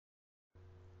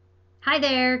Hi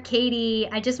there, Katie.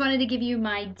 I just wanted to give you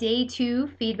my day two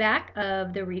feedback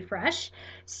of the refresh.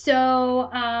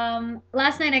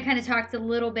 Last night I kind of talked a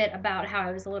little bit about how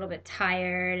I was a little bit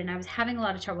tired and I was having a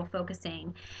lot of trouble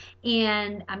focusing.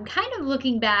 And I'm kind of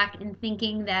looking back and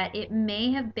thinking that it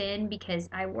may have been because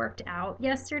I worked out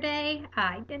yesterday.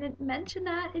 I didn't mention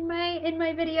that in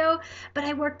my video, but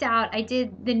I worked out. I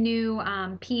did the new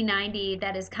P90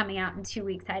 that is coming out in 2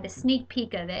 weeks. I had a sneak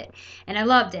peek of it and I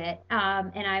loved it.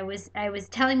 And I was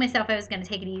telling myself I was going to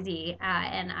take it easy,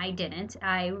 and I didn't.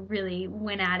 I really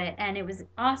went at it, and it was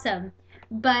awesome.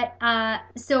 But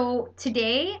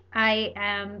today I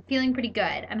am feeling pretty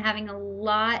good. I'm having a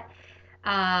lot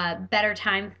better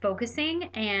time focusing,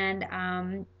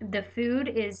 and the food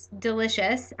is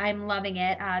delicious. I'm loving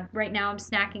it. Right now, I'm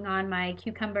snacking on my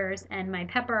cucumbers and my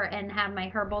pepper, and have my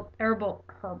herbal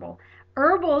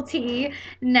tea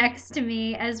next to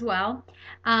me as well.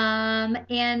 And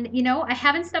I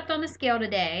haven't stepped on the scale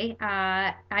today.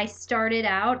 I started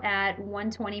out at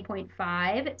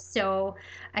 120.5, so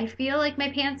I feel like my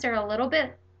pants are a little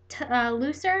bit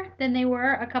looser than they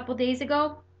were a couple days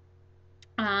ago.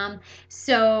 Um,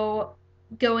 so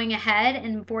going ahead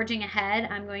and forging ahead,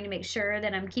 I'm going to make sure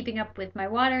that I'm keeping up with my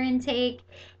water intake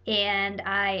and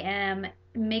I am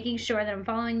making sure that I'm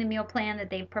following the meal plan that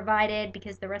they've provided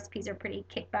because the recipes are pretty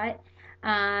kick butt.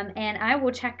 And I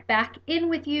will check back in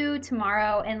with you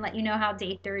tomorrow and let you know how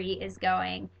day three is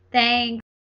going. Thanks.